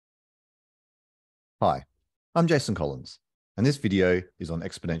Hi, I'm Jason Collins, and this video is on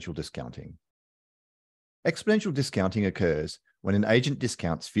exponential discounting. Exponential discounting occurs when an agent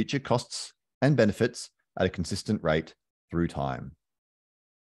discounts future costs and benefits at a consistent rate through time.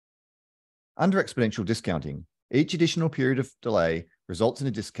 Under exponential discounting, each additional period of delay results in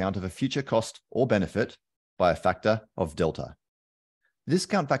a discount of a future cost or benefit by a factor of delta. The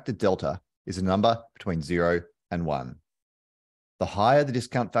discount factor delta is a number between 0 and 1. The higher the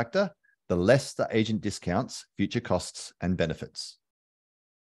discount factor, the less the agent discounts future costs and benefits.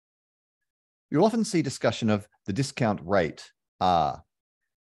 You'll often see discussion of the discount rate, R.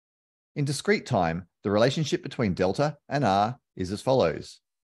 In discrete time, the relationship between delta and R is as follows.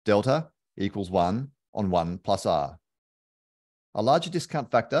 Delta equals 1 on 1 plus R. A larger discount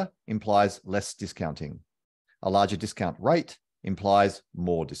factor implies less discounting. A larger discount rate implies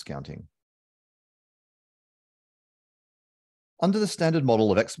more discounting. Under the standard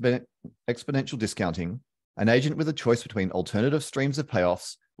model of exponential discounting, an agent with a choice between alternative streams of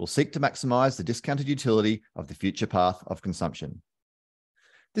payoffs will seek to maximize the discounted utility of the future path of consumption.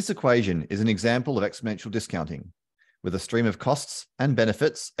 This equation is an example of exponential discounting, with a stream of costs and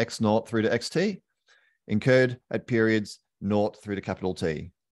benefits x0 through to xt incurred at periods 0 through to capital T.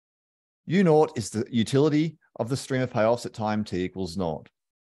 U0 is the utility of the stream of payoffs at time t equals 0.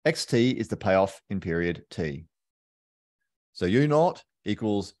 xt is the payoff in period t. So U0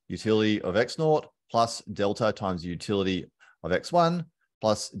 equals utility of x0 plus delta times utility of x1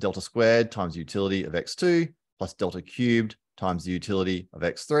 plus delta squared times utility of x2 plus delta cubed times the utility of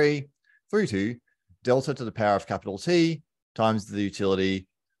x3 through to delta to the power of capital T times the utility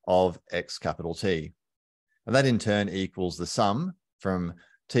of x capital T. And that in turn equals the sum from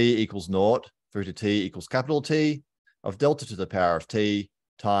t equals 0 through to t equals capital T of delta to the power of t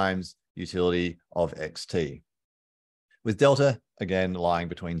times utility of xt, with delta again lying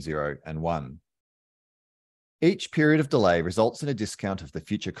between 0 and 1. Each period of delay results in a discount of the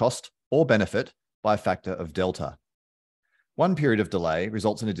future cost or benefit by a factor of delta. One period of delay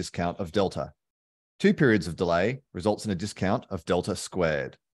results in a discount of delta. 2 periods of delay results in a discount of delta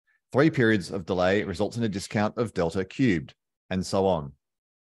squared. 3 periods of delay results in a discount of delta cubed, and so on.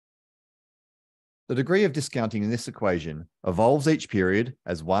 The degree of discounting in this equation evolves each period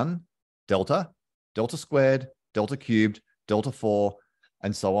as 1, delta, delta squared, delta cubed, delta 4,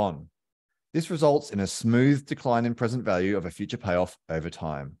 and so on. This results in a smooth decline in present value of a future payoff over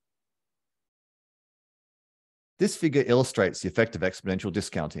time. This figure illustrates the effect of exponential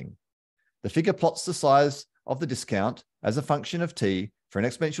discounting. The figure plots the size of the discount as a function of t for an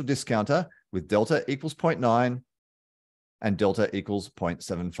exponential discounter with delta equals 0.9 and delta equals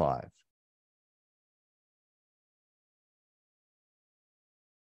 0.75.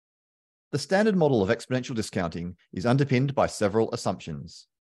 The standard model of exponential discounting is underpinned by several assumptions.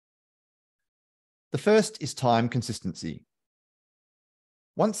 The first is time consistency.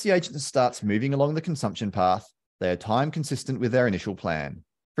 Once the agent starts moving along the consumption path, they are time consistent with their initial plan.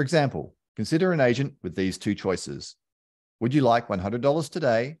 For example, consider an agent with these two choices. Would you like $100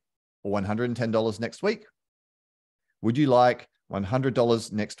 today or $110 next week? Would you like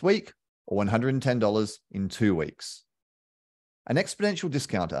 $100 next week or $110 in 2 weeks? An exponential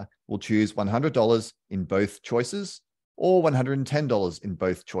discounter will choose $100 in both choices or $110 in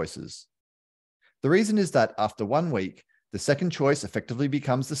both choices. The reason is that after 1 week, the second choice effectively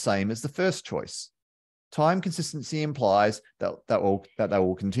becomes the same as the first choice. Time consistency implies that they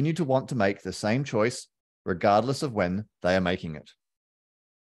will continue to want to make the same choice regardless of when they are making it.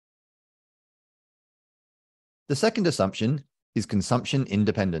 The second assumption is consumption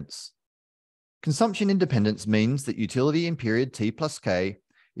independence. Consumption independence means that utility in period t plus k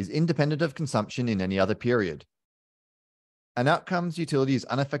is independent of consumption in any other period. An outcome's utility is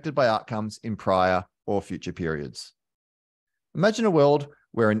unaffected by outcomes in prior or future periods. Imagine a world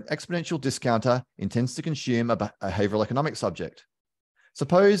where an exponential discounter intends to consume a behavioral economics subject.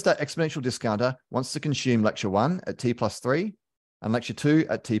 Suppose that exponential discounter wants to consume lecture 1 at t plus 3 and lecture 2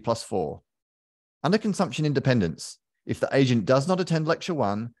 at t plus 4. Under consumption independence, if the agent does not attend lecture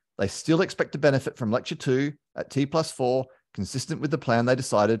 1, they still expect to benefit from lecture 2 at t plus 4, consistent with the plan they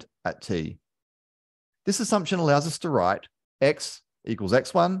decided at t. This assumption allows us to write x equals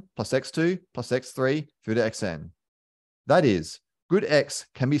x1 plus x2 plus x3 through to xn. That is, good x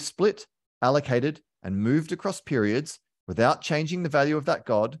can be split, allocated, and moved across periods without changing the value of that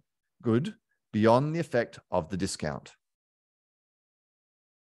good beyond the effect of the discount.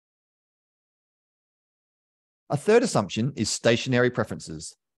 A third assumption is stationary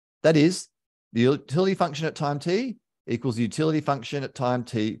preferences. That is, the utility function at time t equals the utility function at time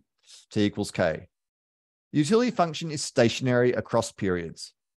t equals k. The utility function is stationary across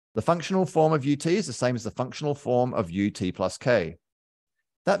periods. The functional form of ut is the same as the functional form of ut plus k.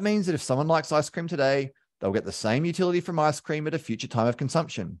 That means that if someone likes ice cream today, they'll get the same utility from ice cream at a future time of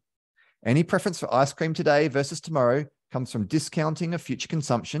consumption. Any preference for ice cream today versus tomorrow comes from discounting of future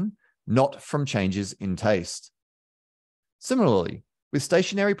consumption, not from changes in taste. Similarly, with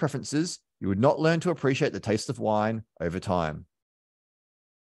stationary preferences, you would not learn to appreciate the taste of wine over time.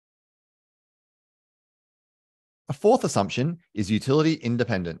 A fourth assumption is utility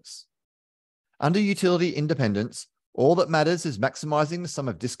independence. Under utility independence, all that matters is maximizing the sum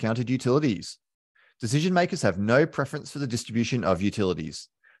of discounted utilities. Decision makers have no preference for the distribution of utilities.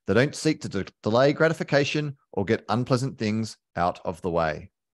 They don't seek to delay gratification or get unpleasant things out of the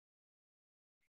way.